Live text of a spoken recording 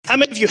How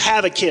many of you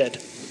have a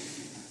kid?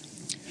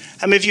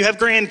 How many of you have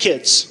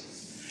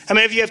grandkids? How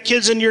many of you have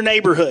kids in your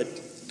neighborhood?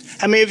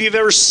 How many of you have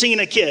ever seen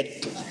a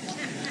kid?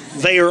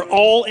 They are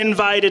all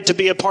invited to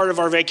be a part of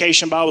our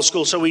Vacation Bible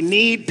School. So we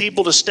need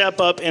people to step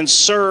up and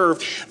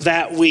serve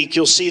that week.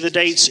 You'll see the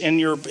dates in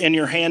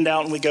your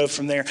handout, and we go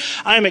from there.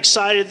 I am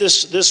excited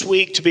this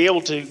week to be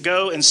able to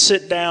go and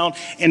sit down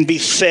and be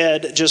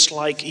fed just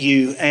like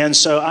you. And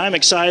so I'm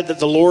excited that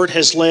the Lord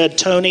has led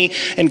Tony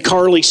and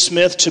Carly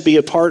Smith to be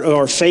a part of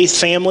our faith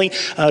family.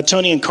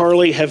 Tony and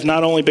Carly have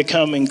not only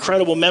become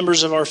incredible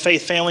members of our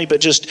faith family,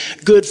 but just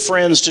good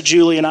friends to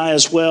Julie and I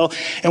as well.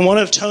 And one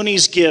of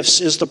Tony's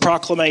gifts is the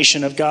proclamation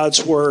of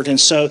God's word. And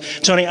so,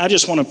 Tony, I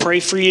just want to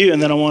pray for you,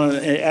 and then I want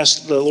to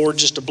ask the Lord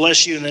just to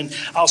bless you, and then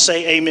I'll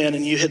say amen,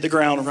 and you hit the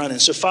ground running.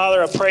 So,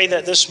 Father, I pray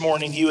that this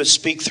morning you would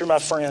speak through my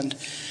friend.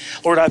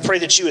 Lord, I pray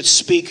that you would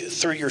speak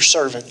through your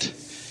servant.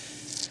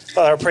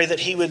 Father, I pray that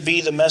he would be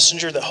the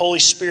messenger, the Holy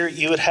Spirit,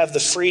 you would have the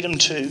freedom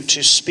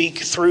to speak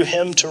through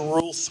him, to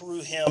rule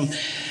through him.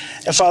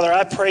 And Father,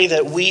 I pray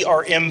that we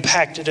are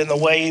impacted in the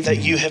way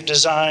that you have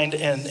designed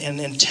and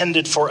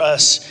intended for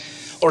us.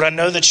 Lord, I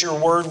know that your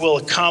word will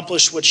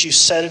accomplish what you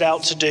set it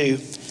out to do.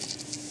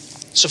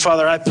 So,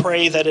 Father, I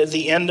pray that at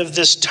the end of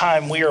this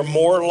time, we are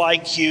more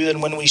like you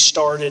than when we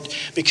started,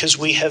 because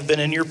we have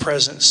been in your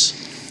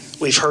presence.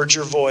 We've heard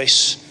your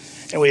voice,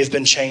 and we have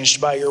been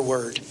changed by your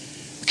word.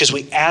 Because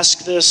we ask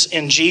this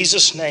in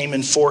Jesus' name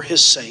and for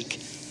his sake.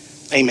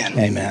 Amen.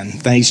 Amen.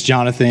 Thanks,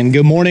 Jonathan.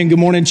 Good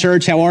morning,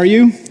 church. How are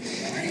you?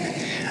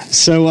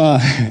 So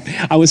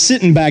I was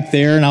sitting back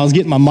there and I was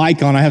getting my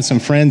mic on. I have some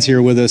friends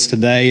here with us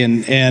today,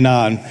 and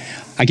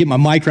I get my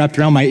mic wrapped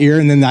around my ear,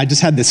 and then I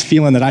just had this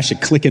feeling that I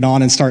should click it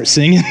on and start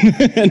singing.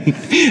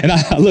 and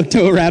I looked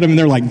over at them, and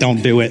they're like,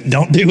 don't do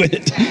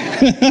it.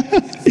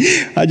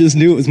 I just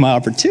knew it was my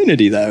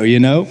opportunity, though, you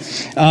know.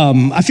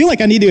 I feel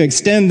like I need to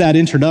extend that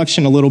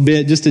introduction a little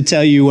bit just to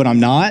tell you what I'm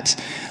not.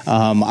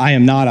 I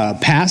am not a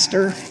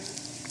pastor.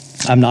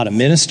 I'm not a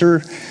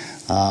minister.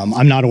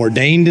 I'm not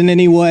ordained in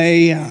any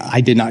way.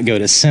 I did not go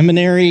to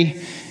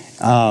seminary.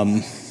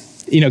 Come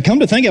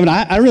to think of it,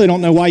 I really don't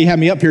know why you have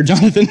me up here,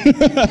 Jonathan.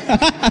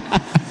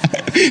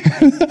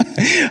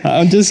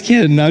 I'm just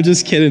kidding. I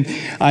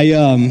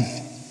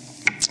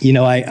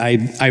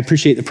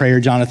appreciate the prayer,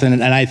 Jonathan,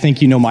 and I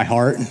think you know my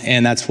heart,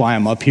 and that's why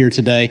I'm up here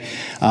today.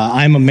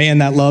 I'm a man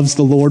that loves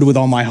the Lord with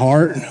all my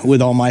heart,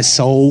 with all my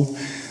soul,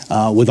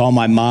 with all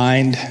my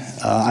mind.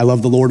 I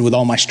love the Lord with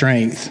all my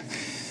strength.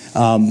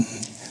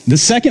 The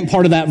second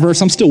part of that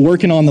verse, I'm still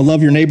working on the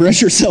love your neighbor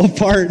as yourself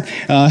part.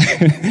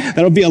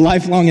 That'll be a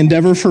lifelong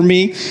endeavor for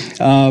me,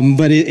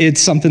 but it's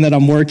something that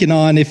I'm working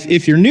on.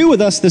 If you're new with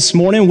us this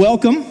morning,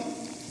 welcome.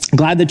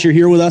 Glad that you're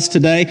here with us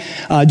today.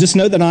 Just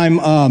know that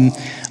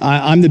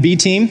I'm the B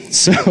team,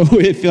 so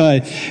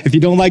if you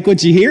don't like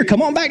what you hear,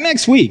 come on back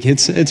next week.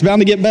 It's bound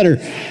to get better.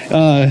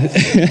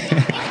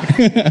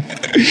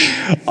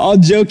 All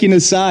joking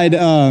aside,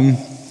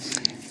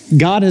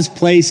 God has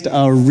placed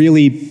a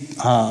really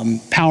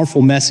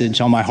powerful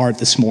message on my heart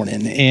this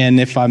morning, and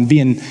if I'm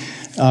being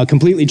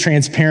completely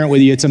transparent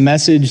with you, it's a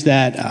message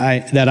that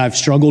I've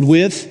struggled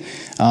with.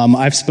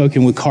 I've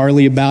spoken with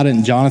Carly about it,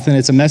 and Jonathan.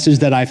 It's a message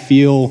that I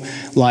feel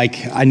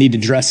like I need to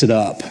dress it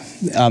up.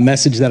 A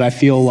message that I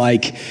feel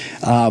like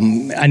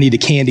I need to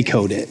candy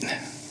coat it.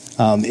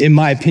 In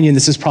my opinion,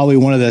 this is probably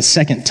one of the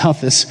second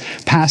toughest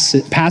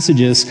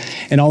passages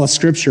in all of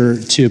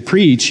Scripture to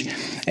preach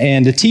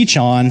and to teach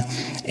on.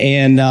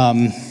 And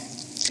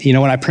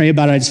when I pray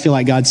about it, I just feel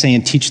like God's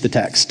saying, teach the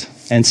text.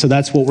 And so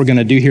that's what we're going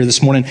to do here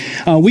this morning.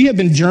 We have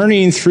been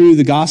journeying through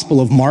the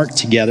Gospel of Mark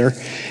together.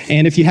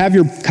 And if you have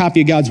your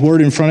copy of God's Word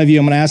in front of you,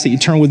 I'm going to ask that you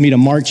turn with me to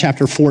Mark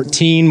chapter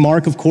 14.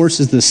 Mark, of course,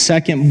 is the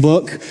second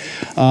book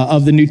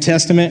of the New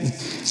Testament.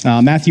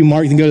 Matthew,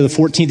 Mark, then go to the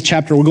 14th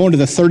chapter. We're going to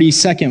the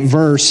 32nd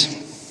verse.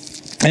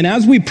 And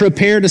as we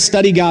prepare to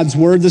study God's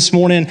Word this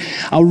morning,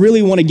 I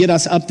really want to get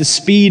us up to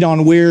speed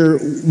on where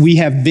we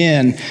have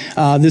been.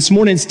 This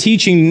morning's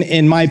teaching,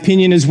 in my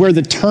opinion, is where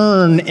the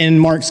turn in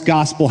Mark's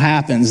Gospel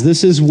happens.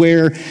 This is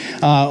where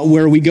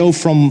we go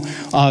from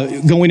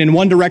going in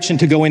one direction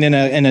to going in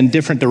a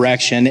different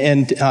direction.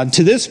 And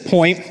to this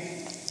point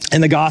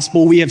in the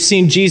Gospel, we have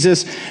seen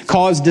Jesus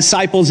cause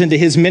disciples into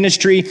his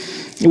ministry.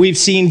 We've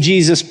seen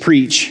Jesus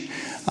preach.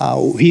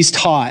 He's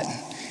taught.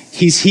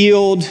 He's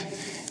healed.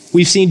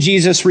 We've seen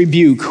Jesus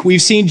rebuke.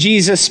 We've seen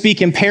Jesus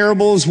speak in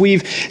parables.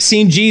 We've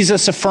seen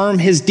Jesus affirm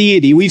his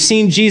deity. We've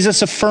seen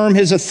Jesus affirm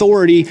his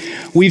authority.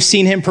 We've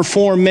seen him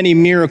perform many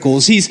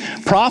miracles. He's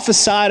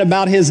prophesied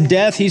about his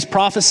death. He's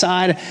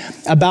prophesied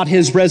about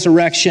his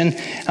resurrection.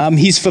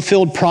 He's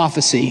fulfilled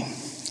prophecy.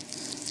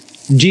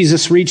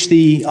 Jesus reached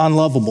the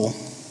unlovable.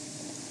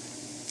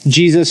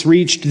 Jesus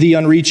reached the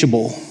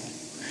unreachable.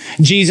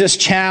 Jesus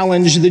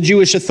challenged the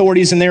Jewish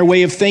authorities in their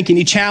way of thinking.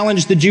 He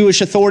challenged the Jewish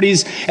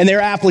authorities and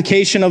their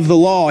application of the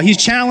law. He's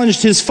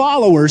challenged his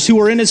followers who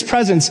are in his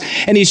presence,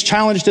 and he's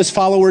challenged his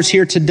followers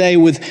here today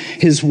with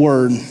his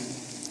word.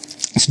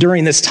 It's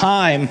during this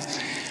time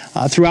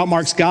Throughout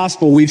Mark's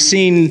gospel, we've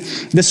seen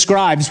the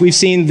scribes, we've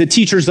seen the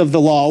teachers of the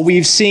law,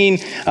 we've seen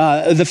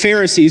the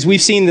Pharisees,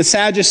 we've seen the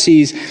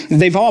Sadducees.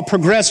 They've all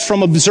progressed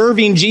from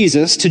observing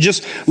Jesus to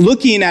just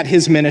looking at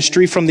his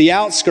ministry from the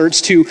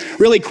outskirts to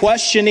really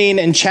questioning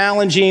and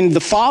challenging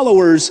the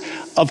followers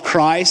of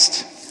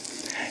Christ.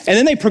 And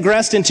then they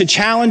progressed into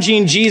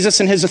challenging Jesus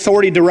and his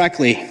authority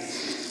directly.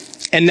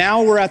 And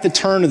now we're at the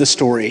turn of the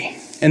story.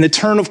 And the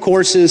turn, of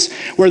course, is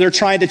where they're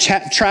trying to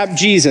trap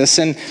Jesus.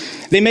 And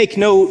they make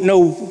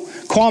no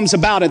qualms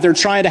about it. They're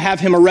trying to have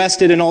him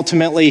arrested, and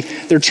ultimately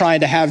they're trying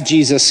to have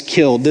Jesus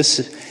killed. This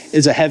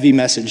is a heavy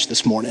message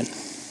this morning.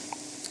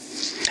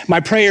 My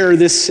prayer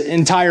this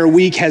entire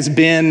week has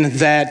been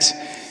that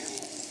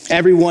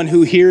everyone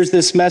who hears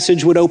this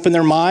message would open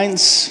their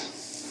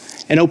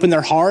minds and open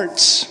their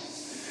hearts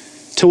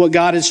to what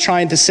God is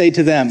trying to say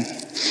to them.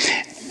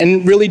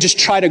 And really just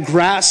try to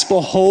grasp a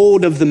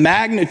hold of the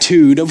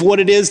magnitude of what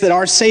it is that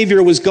our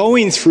Savior was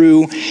going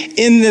through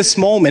in this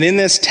moment, in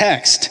this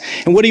text,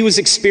 and what he was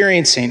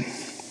experiencing.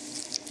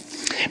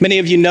 Many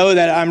of you know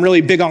that I'm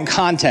really big on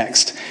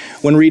context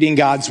when reading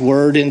God's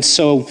word, and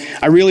so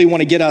I really want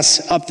to get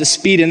us up to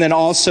speed and then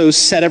also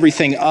set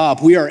everything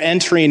up. We are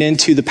entering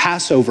into the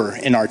Passover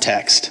in our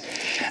text.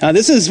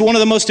 This is one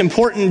of the most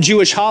important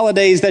Jewish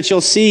holidays that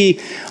you'll see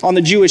on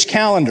the Jewish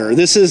calendar.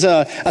 This is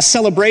a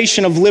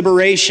celebration of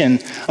liberation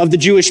of the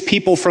Jewish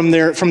people from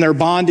their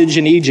bondage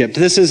in Egypt.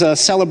 This is a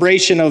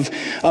celebration of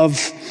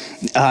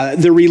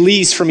the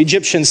release from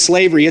Egyptian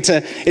slavery.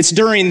 It's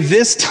during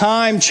this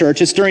time,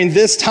 church, it's during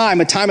this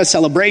time, a time of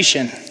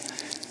celebration,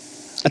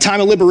 a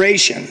time of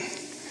liberation,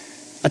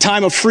 a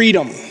time of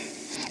freedom.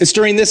 It's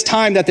during this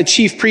time that the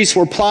chief priests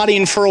were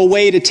plotting for a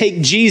way to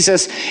take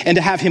Jesus and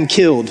to have him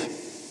killed.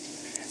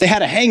 They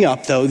had a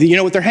hang-up, though. You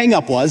know what their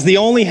hang-up was? The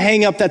only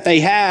hang-up that they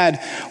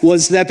had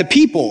was that the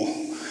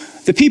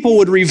people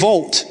would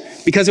revolt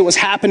because it was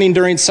happening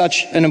during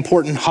such an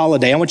important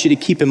holiday. I want you to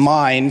keep in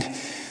mind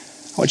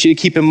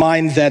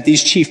that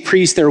these chief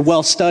priests, they're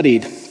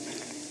well-studied.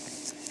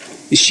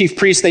 These chief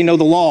priests, they know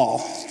the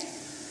law.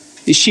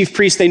 These chief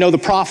priests, they know the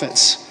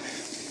prophets.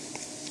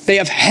 They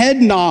have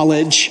head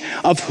knowledge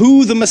of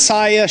who the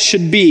Messiah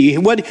should be,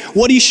 what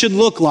he should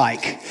look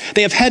like.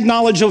 They have head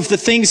knowledge of the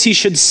things he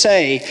should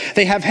say.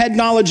 They have head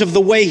knowledge of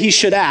the way he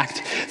should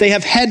act. They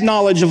have head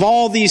knowledge of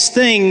all these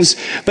things,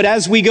 but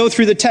as we go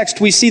through the text,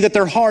 we see that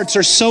their hearts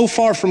are so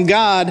far from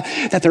God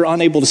that they're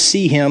unable to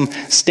see him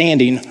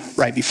standing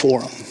right before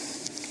them.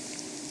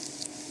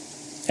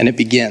 And it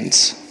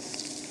begins.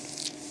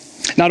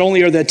 Not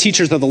only are the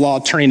teachers of the law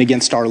turning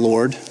against our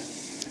Lord,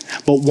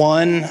 but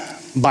one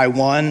by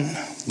one,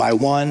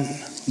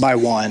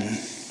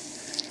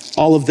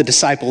 all of the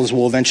disciples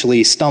will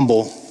eventually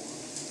stumble.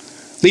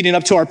 Leading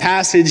up to our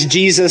passage,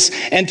 Jesus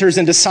enters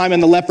into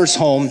Simon the leper's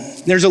home.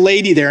 There's a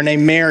lady there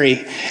named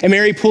Mary. And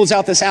Mary pulls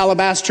out this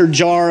alabaster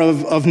jar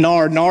of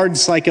nard.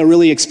 Nard's like a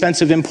really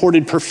expensive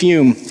imported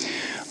perfume.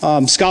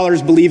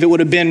 Scholars believe it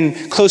would have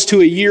been close to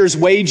a year's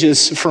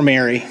wages for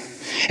Mary.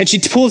 And she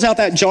pulls out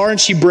that jar and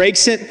she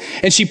breaks it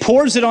and she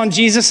pours it on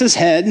Jesus'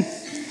 head.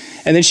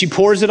 And then she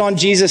pours it on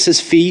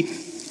Jesus' feet.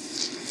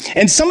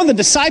 And some of the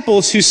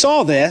disciples who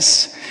saw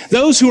this,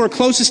 those who are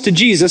closest to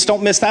Jesus,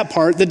 don't miss that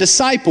part, the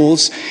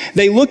disciples,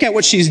 they look at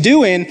what she's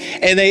doing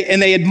and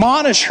they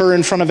admonish her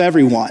in front of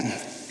everyone.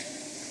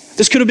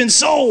 This could have been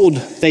sold,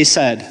 they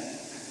said.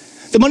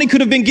 The money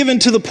could have been given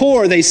to the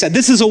poor, they said.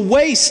 This is a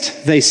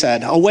waste, they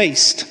said, a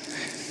waste.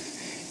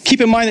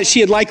 Keep in mind that she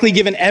had likely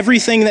given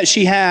everything that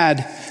she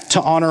had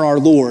to honor our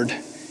Lord.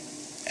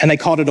 And they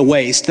called it a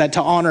waste, that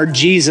to honor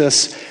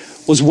Jesus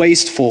was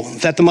wasteful,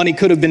 that the money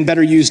could have been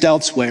better used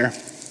elsewhere.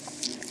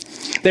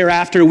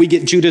 Thereafter, we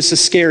get Judas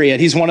Iscariot.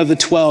 He's one of the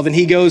 12, and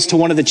he goes to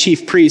one of the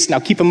chief priests. Now,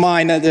 keep in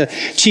mind that the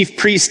chief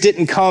priest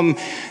didn't come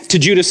to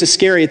Judas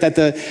Iscariot,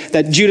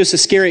 that Judas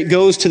Iscariot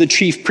goes to the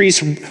chief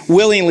priest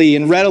willingly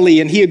and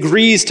readily, and he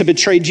agrees to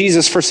betray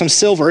Jesus for some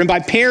silver. And by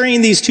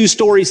pairing these two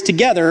stories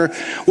together,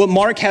 what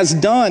Mark has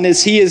done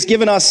is he has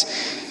given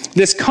us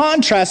this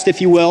contrast,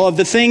 if you will, of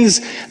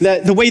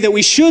the way that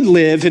we should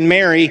live in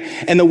Mary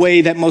and the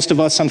way that most of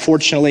us,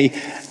 unfortunately,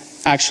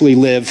 actually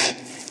live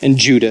in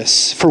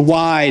Judas. For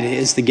wide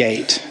is the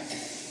gate,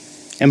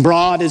 and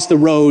broad is the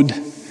road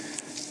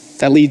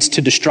that leads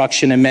to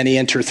destruction, and many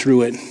enter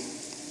through it.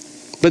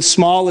 But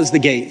small is the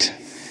gate,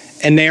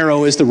 and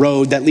narrow is the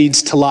road that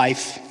leads to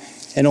life,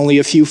 and only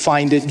a few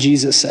find it,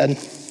 Jesus said.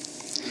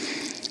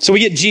 So we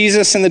get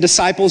Jesus and the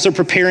disciples are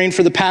preparing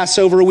for the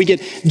Passover. We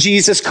get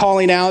Jesus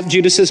calling out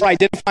Judas's,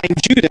 identifying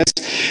Judas.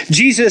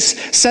 Jesus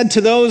said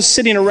to those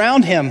sitting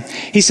around him,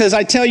 he says,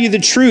 I tell you the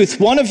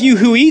truth, one of you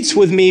who eats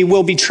with me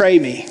will betray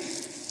me.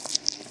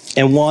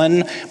 And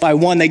one by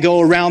one, they go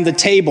around the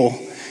table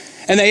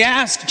and they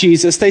ask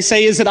Jesus, they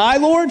say, is it I,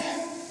 Lord?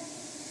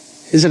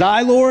 Is it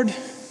I, Lord?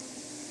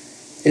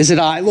 Is it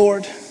I,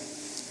 Lord?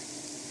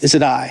 Is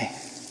it I?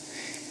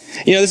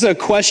 You know, this is a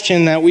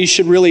question that we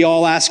should really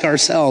all ask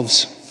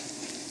ourselves.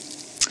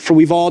 For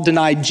we've all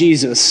denied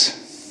Jesus.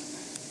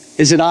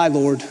 Is it I,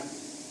 Lord?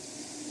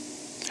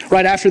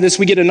 Right after this,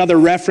 we get another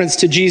reference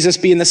to Jesus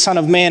being the Son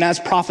of Man as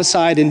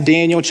prophesied in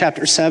Daniel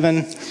chapter 7.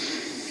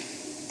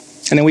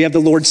 And then we have the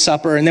Lord's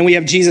Supper. And then we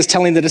have Jesus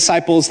telling the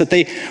disciples that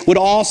they would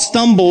all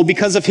stumble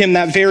because of him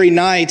that very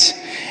night.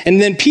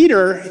 And then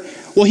Peter,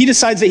 well, he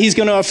decides that he's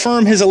going to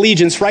affirm his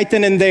allegiance right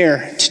then and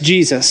there to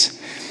Jesus.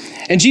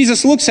 And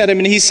Jesus looks at him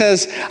and he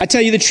says, I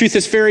tell you the truth,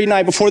 this very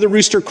night before the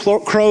rooster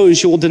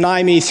crows, you will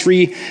deny me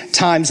 3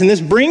 times. And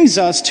this brings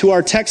us to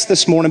our text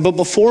this morning. But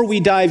before we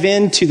dive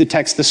into the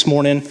text this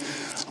morning,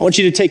 I want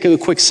you to take a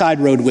quick side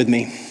road with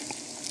me.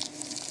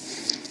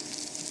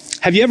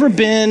 Have you ever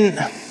been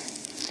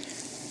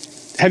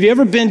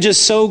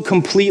just so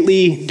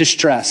completely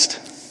distressed?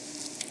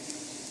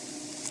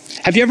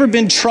 Have you ever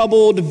been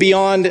troubled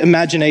beyond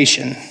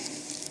imagination?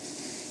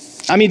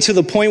 I mean, to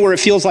the point where it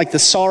feels like the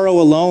sorrow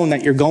alone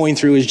that you're going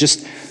through is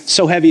just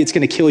so heavy it's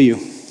going to kill you.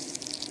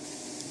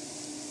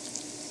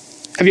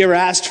 Have you ever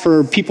asked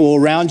for people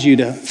around you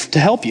to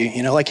help you?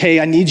 You know, like,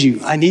 hey, I need you.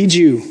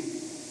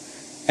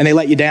 And they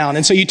let you down.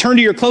 And so you turn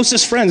to your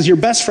closest friends, your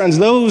best friends,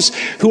 those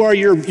who are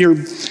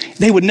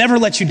they would never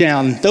let you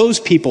down, those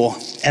people,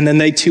 and then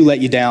they too let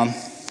you down.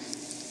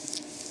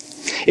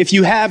 If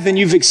you have, then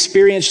you've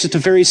experienced just a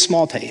very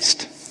small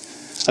taste,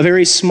 a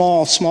very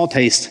small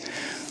taste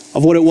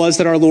of what it was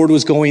that our Lord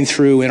was going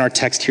through in our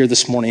text here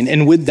this morning.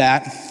 And with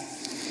that,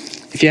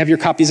 if you have your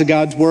copies of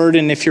God's Word,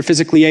 and if you're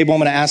physically able,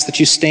 I'm going to ask that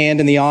you stand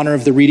in the honor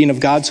of the reading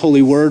of God's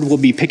holy Word. We'll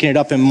be picking it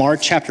up in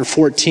Mark chapter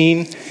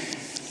 14,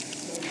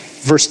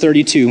 verse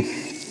 32.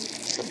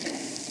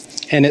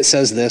 And it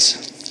says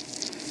this.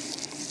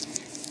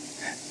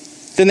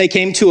 Then they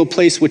came to a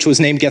place which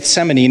was named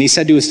Gethsemane, and he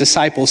said to his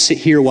disciples, sit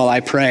here while I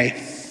pray.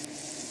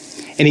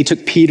 And he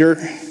took Peter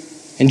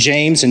and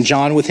James and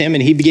John with him,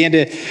 and he began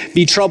to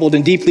be troubled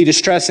and deeply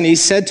distressed. And he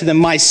said to them,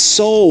 my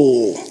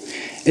soul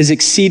is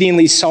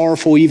exceedingly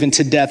sorrowful, even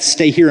to death.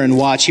 Stay here and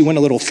watch. He went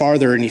a little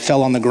farther, and he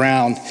fell on the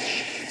ground.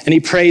 And he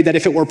prayed that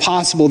if it were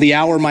possible, the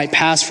hour might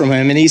pass from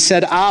him. And he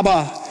said,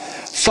 Abba,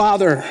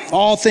 Father,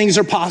 all things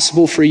are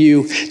possible for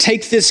you.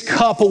 Take this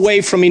cup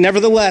away from me.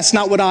 Nevertheless,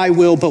 not what I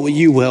will, but what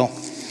you will.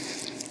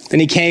 Then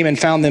he came and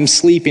found them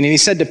sleeping. And he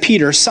said to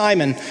Peter,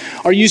 Simon,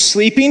 are you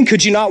sleeping?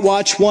 Could you not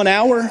watch 1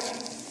 hour?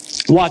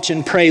 Watch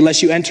and pray,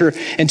 lest you enter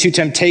into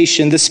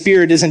temptation. The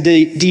spirit is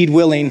indeed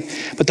willing,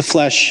 but the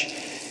flesh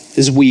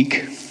is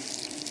weak.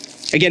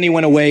 Again, he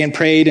went away and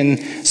prayed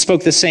and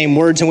spoke the same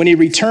words. And when he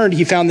returned,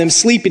 he found them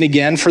sleeping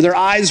again, for their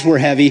eyes were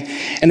heavy,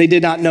 and they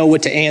did not know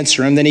what to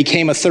answer him. Then he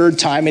came a 3rd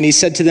time, and he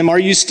said to them, are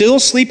you still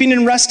sleeping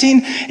and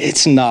resting?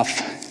 It's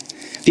enough.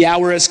 The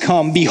hour has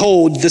come.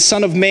 Behold, the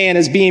Son of Man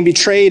is being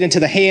betrayed into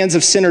the hands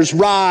of sinners.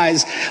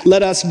 Rise,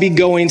 let us be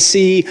going.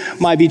 See,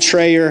 my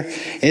betrayer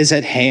is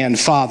at hand.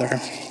 Father,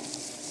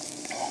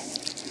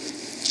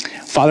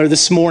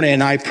 this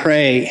morning I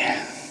pray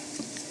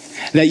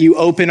that you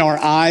open our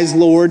eyes,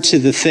 Lord, to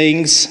the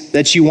things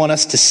that you want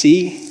us to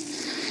see.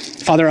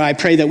 Father, I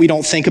pray that we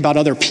don't think about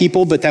other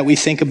people, but that we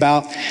think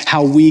about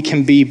how we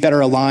can be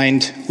better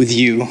aligned with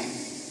you.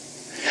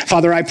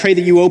 Father, I pray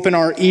that you open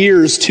our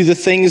ears to the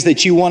things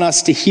that you want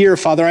us to hear.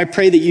 Father, I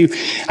pray that you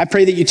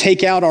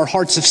take out our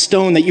hearts of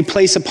stone, that you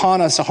place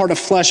upon us a heart of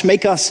flesh.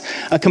 Make us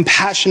a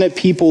compassionate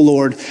people,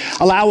 Lord.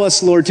 Allow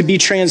us, Lord, to be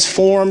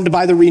transformed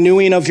by the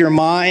renewing of your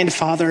mind.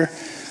 Father,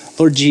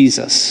 Lord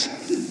Jesus,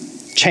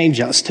 change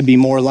us to be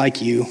more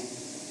like you.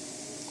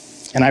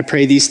 And I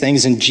pray these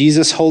things in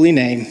Jesus' holy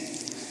name.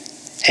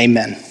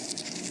 Amen.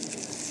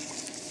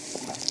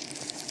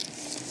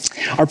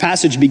 Our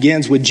passage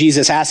begins with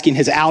Jesus asking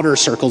his outer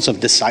circles of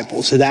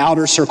disciples, the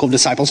outer circle of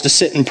disciples, to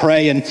sit and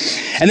pray. And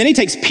then he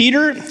takes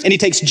Peter, and he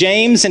takes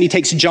James, and he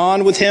takes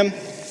John with him.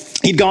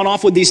 He'd gone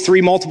off with these 3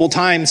 multiple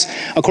times,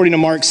 according to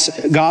Mark's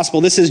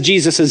gospel. This is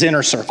Jesus'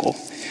 inner circle.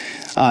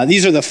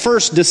 These are the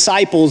first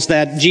disciples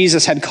that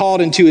Jesus had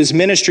called into his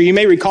ministry. You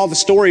may recall the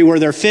story where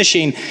they're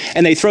fishing,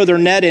 and they throw their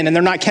net in, and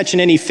they're not catching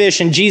any fish.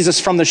 And Jesus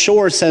from the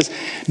shore says,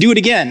 do it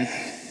again.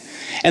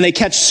 And they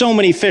catch so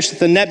many fish that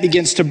the net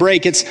begins to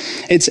break. It's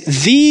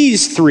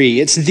these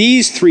three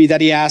that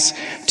he asks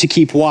to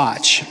keep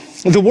watch.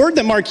 The word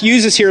that Mark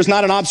uses here is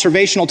not an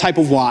observational type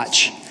of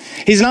watch.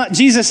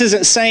 Jesus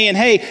isn't saying,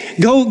 hey,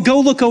 go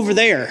look over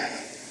there.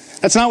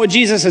 That's not what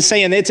Jesus is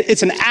saying.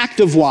 It's an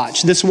active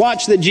watch. This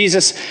watch that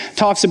Jesus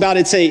talks about,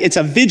 it's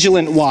a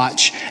vigilant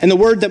watch. And the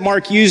word that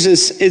Mark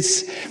uses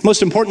is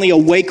most importantly a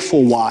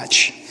wakeful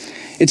watch.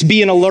 It's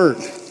being alert.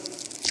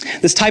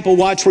 This type of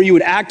watch where you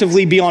would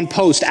actively be on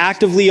post,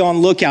 actively on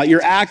lookout.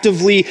 You're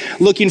actively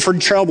looking for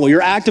trouble.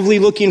 You're actively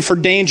looking for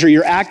danger.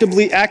 You're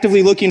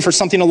actively looking for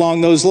something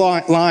along those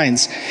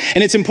lines.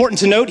 And it's important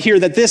to note here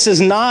that this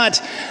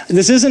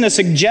isn't a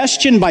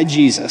suggestion by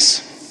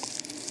Jesus.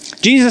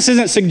 Jesus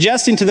isn't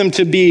suggesting to them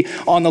to be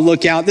on the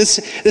lookout. This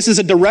is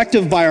a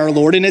directive by our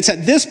Lord. And it's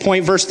at this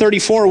point, verse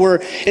 34,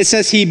 where it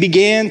says he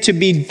began to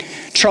be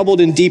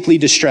troubled and deeply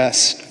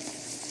distressed.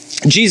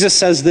 Jesus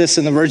says this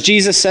in the verse.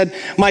 Jesus said,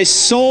 my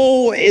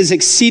soul is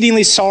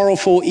exceedingly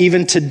sorrowful,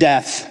 even to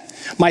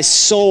death. My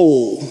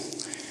soul.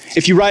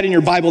 If you write in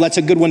your Bible, that's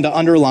a good one to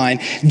underline.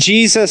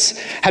 Jesus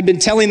had been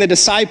telling the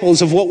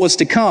disciples of what was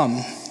to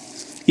come.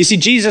 You see,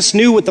 Jesus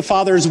knew what the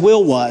Father's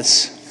will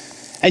was,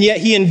 and yet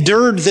he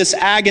endured this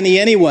agony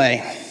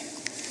anyway.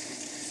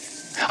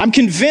 I'm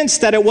convinced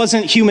that it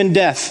wasn't human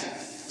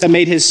death that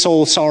made his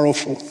soul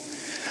sorrowful.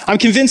 I'm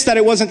convinced that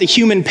it wasn't the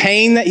human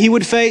pain that he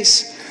would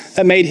face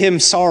that made him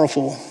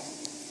sorrowful.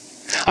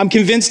 I'm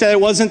convinced that it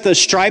wasn't the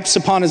stripes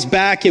upon his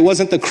back, it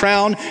wasn't the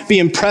crown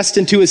being pressed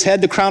into his head,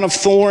 the crown of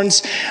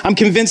thorns. I'm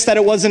convinced that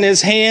it wasn't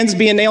his hands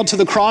being nailed to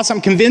the cross. I'm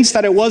convinced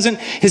that it wasn't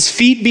his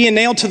feet being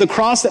nailed to the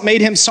cross that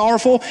made him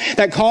sorrowful,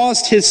 that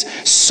caused his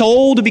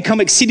soul to become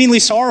exceedingly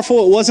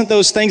sorrowful. It wasn't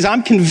those things.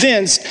 I'm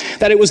convinced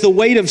that it was the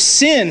weight of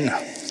sin.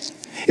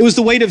 It was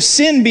the weight of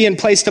sin being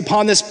placed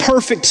upon this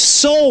perfect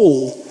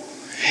soul.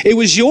 It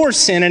was your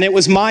sin and it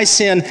was my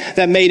sin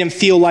that made him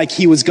feel like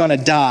he was going to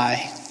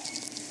die.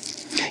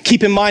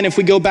 Keep in mind, if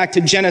we go back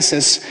to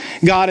Genesis,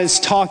 God is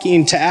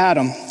talking to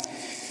Adam.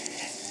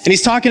 And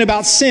he's talking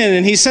about sin,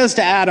 and he says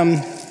to Adam,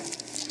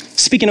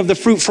 speaking of the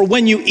fruit, for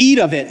when you eat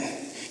of it,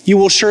 you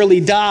will surely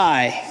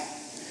die.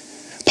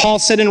 Paul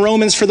said in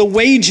Romans, for the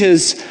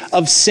wages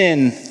of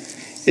sin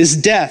is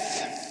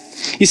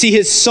death. You see,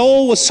 his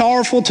soul was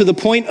sorrowful to the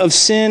point of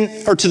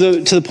sin, or to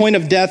the point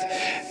of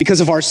death because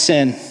of our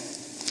sin.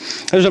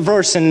 There's a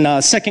verse in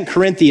 2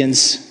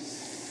 Corinthians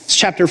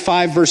chapter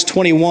 5, verse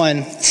 21.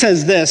 It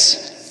says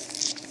this,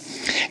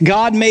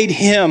 God made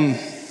him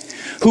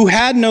who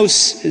had no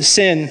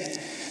sin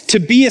to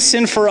be a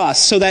sin for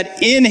us, so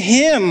that in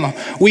him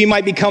we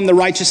might become the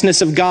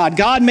righteousness of God.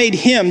 God made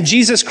him,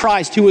 Jesus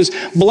Christ, who was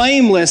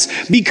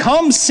blameless,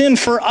 become sin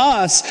for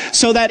us,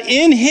 so that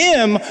in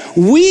him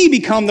we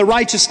become the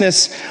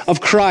righteousness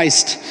of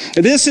Christ.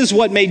 This is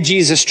what made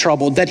Jesus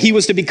troubled, that he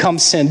was to become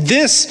sin.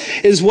 This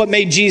is what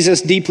made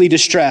Jesus deeply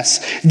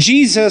distressed.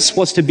 Jesus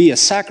was to be a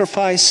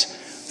sacrifice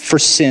for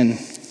sin.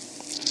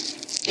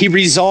 He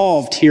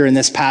resolved here in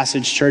this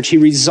passage, church, he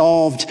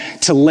resolved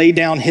to lay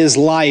down his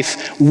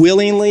life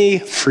willingly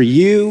for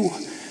you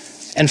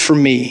and for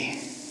me.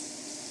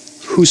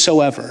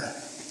 Whosoever.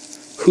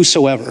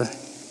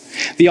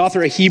 The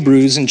author of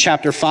Hebrews in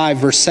chapter 5,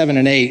 verse 7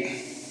 and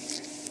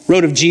 8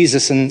 wrote of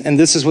Jesus, and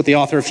this is what the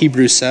author of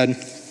Hebrews said,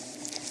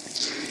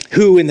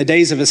 who in the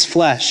days of his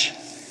flesh,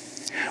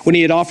 when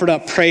he had offered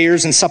up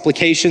prayers and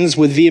supplications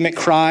with vehement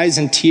cries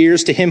and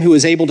tears to him who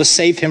was able to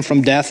save him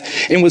from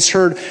death, and was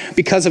heard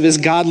because of his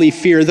godly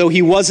fear. Though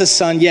he was a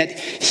son, yet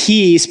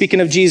he, speaking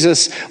of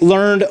Jesus,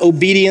 learned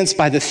obedience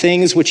by the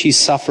things which he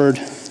suffered.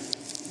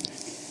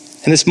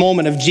 In this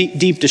moment of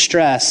deep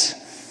distress,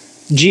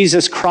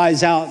 Jesus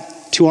cries out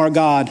to our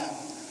God,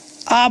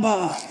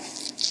 Abba,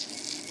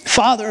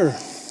 Father.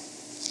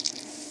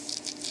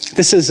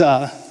 This is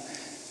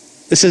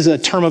a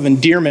term of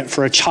endearment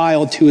for a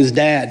child to his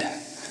dad.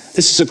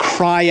 This is a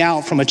cry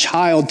out from a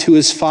child to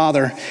his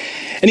father.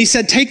 And he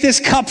said, take this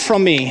cup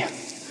from me.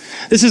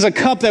 This is a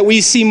cup that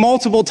we see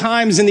multiple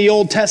times in the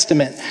Old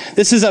Testament.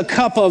 This is a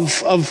cup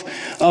of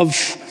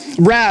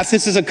wrath.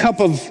 This is a cup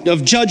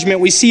of judgment.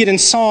 We see it in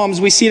Psalms.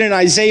 We see it in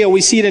Isaiah.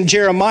 We see it in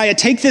Jeremiah.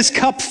 Take this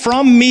cup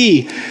from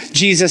me,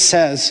 Jesus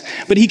says.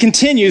 But he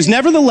continues,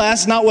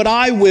 nevertheless, not what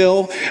I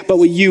will, but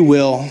what you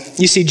will.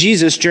 You see,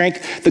 Jesus drank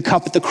the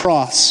cup at the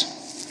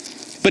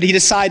cross, but he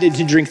decided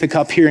to drink the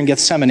cup here in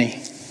Gethsemane.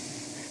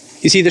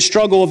 You see, the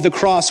struggle of the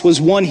cross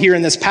was won here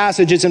in this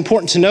passage. It's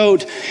important to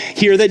note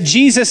here that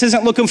Jesus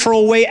isn't looking for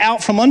a way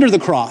out from under the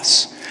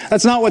cross.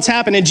 That's not what's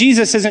happening.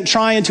 Jesus isn't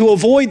trying to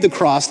avoid the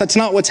cross. That's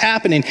not what's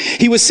happening.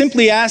 He was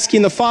simply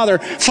asking the Father,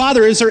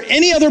 Father, is there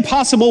any other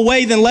possible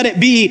way? Then let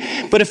it be.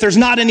 But if there's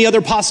not any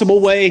other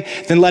possible way,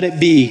 then let it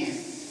be.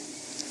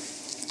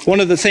 One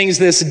of the things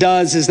this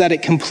does is that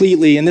it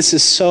completely, and this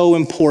is so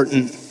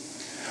important,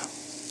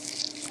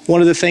 one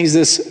of the things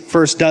this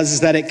verse does is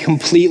that it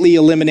completely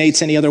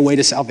eliminates any other way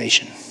to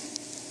salvation.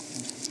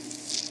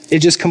 It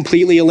just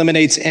completely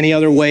eliminates any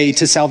other way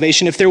to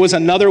salvation. If there was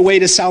another way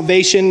to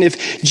salvation,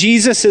 if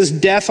Jesus'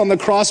 death on the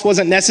cross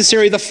wasn't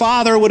necessary, the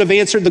Father would have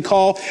answered the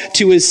call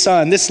to his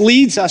Son. This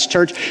leads us,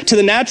 church, to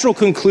the natural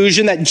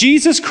conclusion that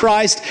Jesus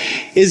Christ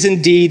is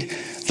indeed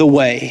the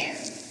way.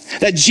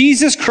 That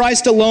Jesus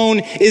Christ alone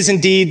is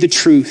indeed the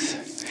truth.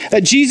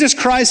 That Jesus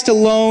Christ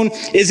alone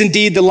is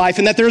indeed the life,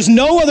 and that there is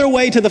no other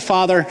way to the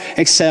Father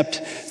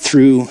except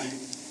through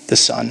the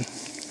Son.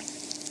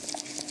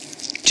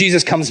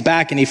 Jesus comes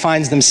back and he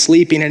finds them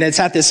sleeping, and it's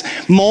at this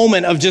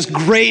moment of just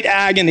great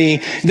agony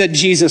that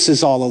Jesus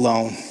is all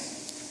alone.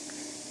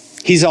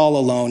 He's all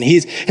alone.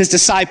 His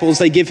disciples,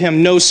 they give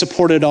him no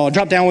support at all.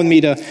 Drop down with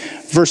me to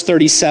verse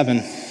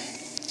 37.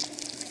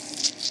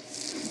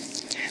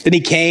 Then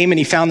he came and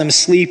he found them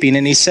sleeping,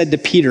 and he said to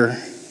Peter,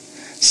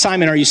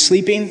 Simon, are you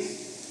sleeping?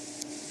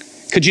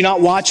 Could you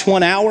not watch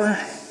 1 hour?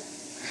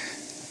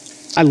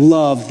 I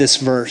love this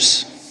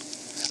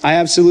verse. I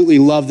absolutely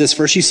love this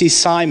verse. You see,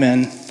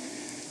 Simon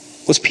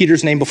was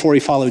Peter's name before he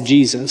followed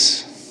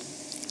Jesus.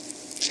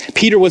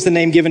 Peter was the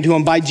name given to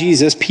him by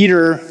Jesus.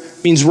 Peter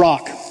means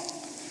rock.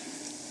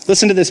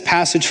 Listen to this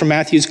passage from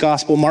Matthew's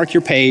gospel. Mark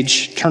your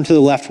page. Turn to the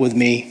left with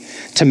me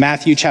to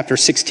Matthew chapter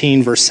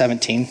 16, verse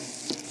 17.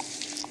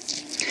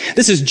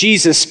 This is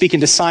Jesus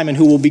speaking to Simon,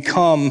 who will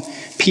become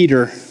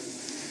Peter.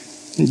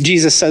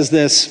 Jesus says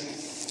this.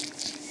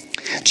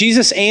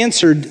 Jesus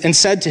answered and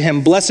said to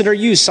him, "Blessed are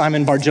you,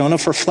 Simon Bar-Jonah,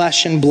 for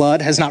flesh and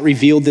blood has not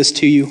revealed this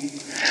to you,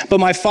 but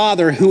my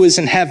Father who is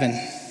in heaven.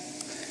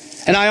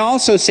 And I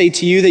also say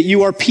to you that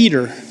you are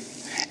Peter,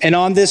 and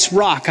on this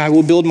rock I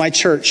will build my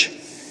church,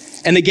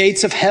 and the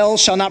gates of hell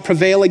shall not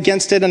prevail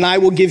against it, and I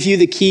will give you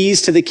the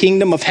keys to the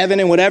kingdom of heaven,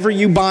 and whatever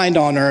you bind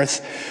on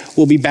earth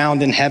will be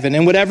bound in heaven,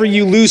 and whatever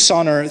you loose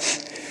on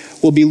earth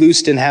will be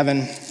loosed in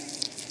heaven."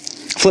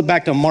 Flip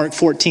back to Mark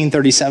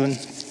 14:37.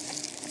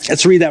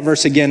 Let's read that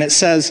verse again. It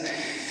says,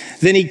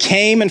 "Then he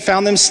came and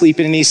found them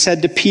sleeping, and he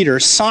said to Peter,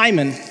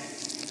 'Simon,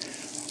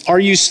 are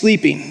you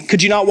sleeping?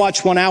 Could you not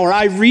watch 1 hour?'"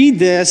 I read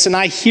this and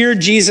I hear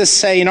Jesus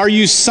saying, "Are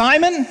you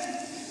Simon?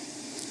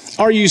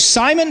 Are you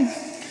Simon,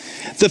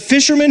 the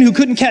fisherman who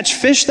couldn't catch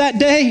fish that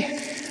day?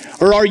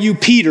 Or are you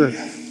Peter,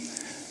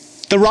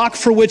 the rock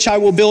for which I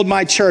will build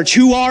my church?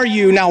 Who are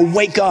you? Now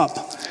wake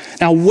up.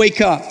 Now wake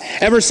up."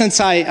 Ever since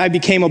I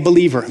became a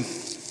believer,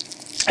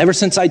 ever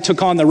since I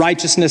took on the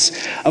righteousness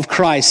of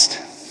Christ,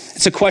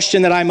 it's a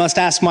question that I must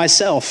ask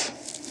myself.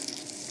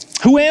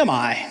 Who am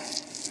I?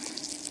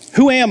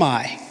 Who am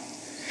I?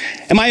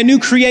 Am I a new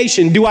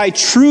creation? Do I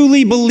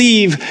truly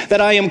believe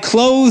that I am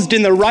clothed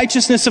in the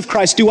righteousness of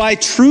Christ? Do I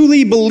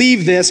truly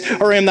believe this,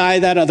 or am I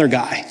that other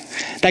guy?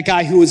 That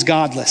guy who is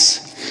godless?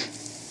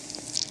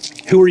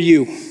 Who are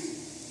you?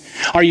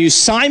 Are you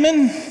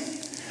Simon,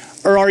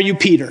 or are you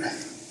Peter?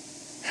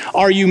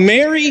 Are you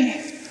Mary,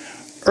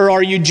 or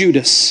are you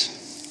Judas?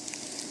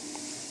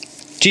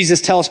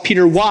 Jesus tells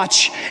Peter,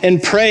 "Watch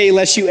and pray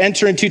lest you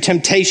enter into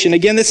temptation."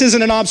 Again, this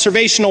isn't an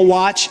observational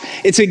watch.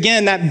 It's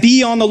again that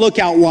be on the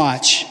lookout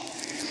watch.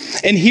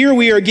 And here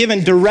we are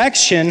given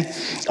direction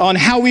on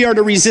how we are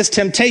to resist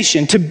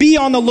temptation, to be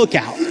on the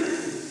lookout.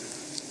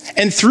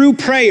 And through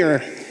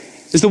prayer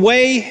is the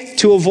way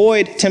to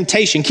avoid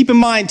temptation. Keep in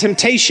mind,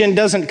 temptation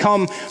doesn't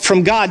come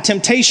from God.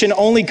 Temptation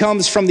only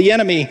comes from the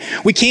enemy.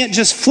 We can't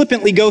just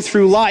flippantly go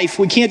through life.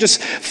 We can't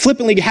just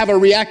flippantly have a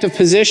reactive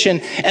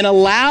position and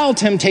allow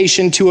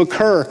temptation to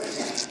occur.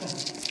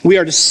 We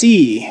are to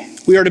see.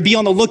 We are to be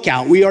on the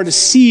lookout. We are to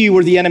see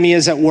where the enemy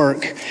is at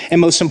work.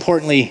 And most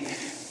importantly,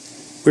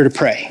 we're to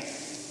pray.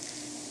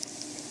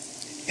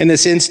 In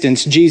this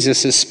instance,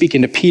 Jesus is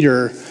speaking to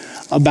Peter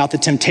about the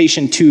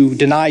temptation to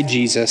deny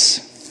Jesus.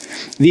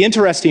 The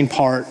interesting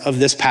part of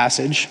this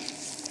passage,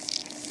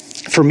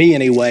 for me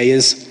anyway,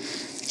 is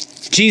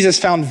Jesus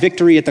found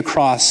victory at the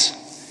cross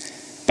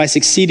by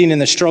succeeding in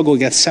the struggle at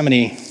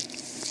Gethsemane,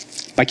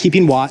 by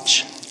keeping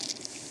watch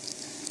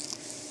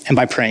and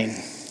by praying.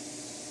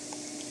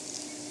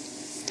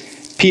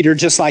 Peter,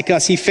 just like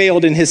us, he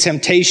failed in his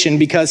temptation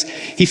because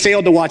he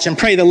failed to watch and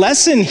pray. The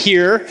lesson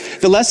here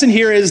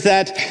is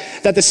that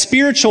the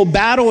spiritual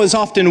battle is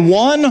often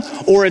won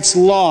or it's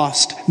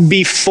lost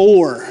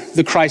before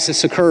the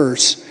crisis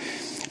occurs.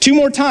 2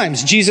 more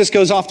times, Jesus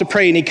goes off to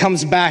pray and he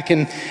comes back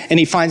and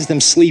he finds them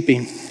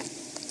sleeping.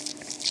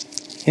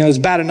 You know, it's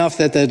bad enough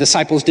that the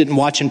disciples didn't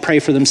watch and pray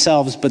for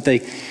themselves, but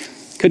they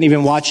couldn't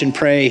even watch and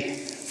pray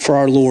for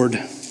our Lord.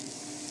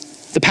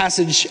 The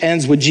passage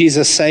ends with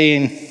Jesus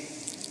saying,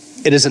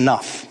 "It is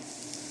enough.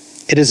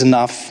 It is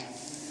enough."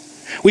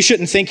 We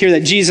shouldn't think here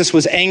that Jesus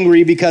was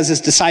angry because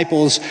his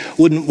disciples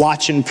wouldn't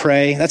watch and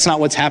pray. That's not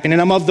what's happening.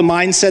 And I'm of the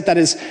mindset that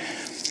his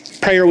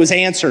prayer was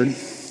answered.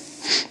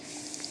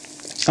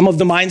 I'm of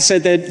the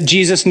mindset that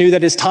Jesus knew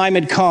that his time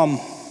had come.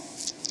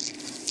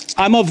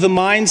 I'm of the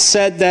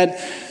mindset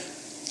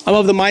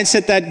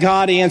that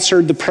God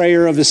answered the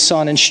prayer of his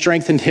son and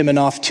strengthened him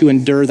enough to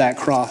endure that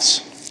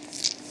cross.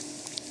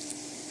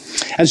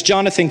 As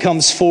Jonathan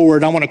comes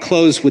forward, I want to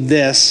close with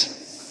this.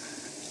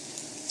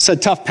 It's a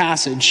tough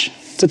passage.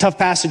 It's a tough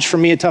passage for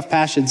me, a tough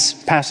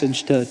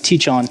passage to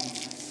teach on.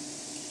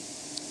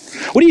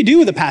 What do you do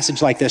with a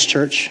passage like this,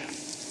 church?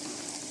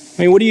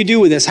 I mean, what do you do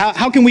with this?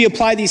 How can we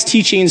apply these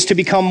teachings to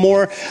become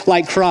more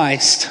like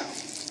Christ?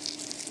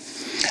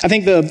 I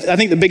think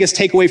the biggest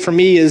takeaway for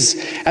me is,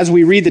 as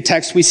we read the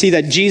text, we see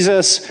that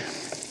Jesus,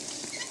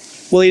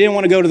 well, he didn't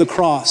want to go to the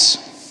cross.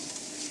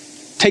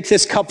 "Take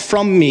this cup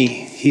from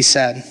me," he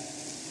said.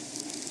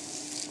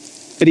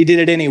 But he did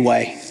it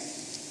anyway.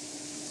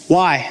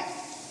 Why?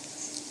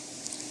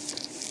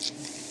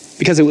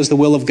 Because it was the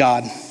will of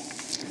God.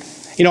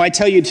 You know, I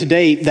tell you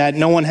today that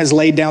no one has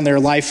laid down their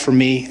life for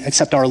me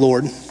except our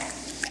Lord.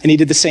 And he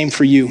did the same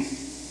for you.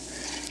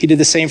 He did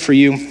the same for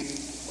you.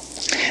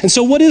 And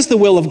so what is the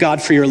will of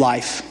God for your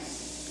life?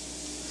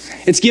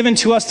 It's given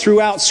to us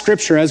throughout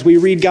Scripture. As we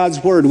read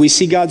God's word, we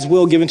see God's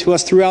will given to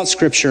us throughout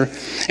Scripture.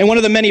 And one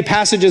of the many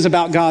passages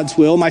about God's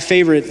will, my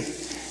favorite,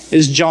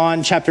 is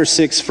John chapter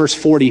 6, verse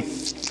 40.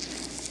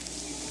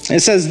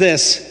 It says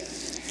this,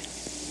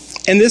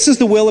 "And this is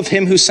the will of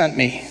him who sent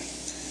me,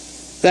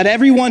 that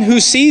everyone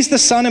who sees the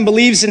Son and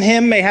believes in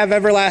him may have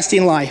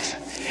everlasting life,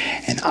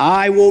 and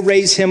I will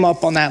raise him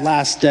up on that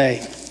last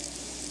day."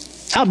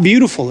 How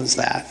beautiful is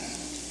that?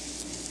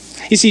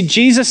 You see,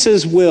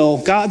 Jesus' will,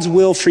 God's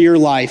will for your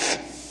life,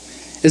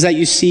 is that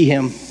you see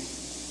him.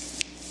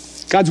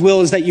 God's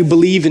will is that you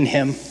believe in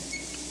him.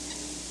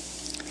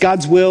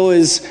 God's will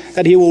is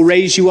that he will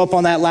raise you up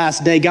on that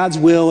last day. God's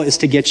will is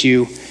to get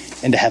you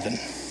into heaven.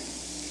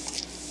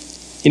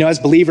 You know, as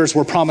believers,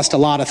 we're promised a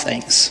lot of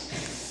things.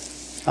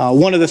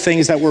 One of the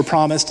things that we're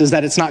promised is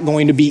that it's not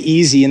going to be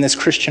easy in this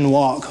Christian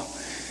walk.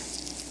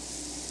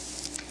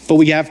 But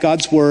we have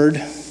God's word,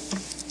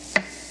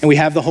 and we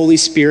have the Holy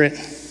Spirit,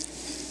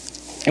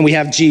 and we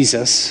have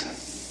Jesus.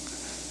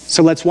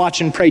 So let's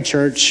watch and pray,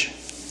 church.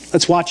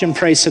 Let's watch and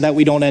pray so that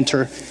we don't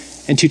enter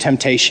into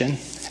temptation.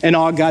 And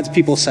all God's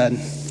people said,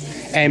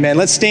 amen.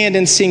 Let's stand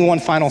and sing one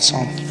final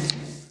song.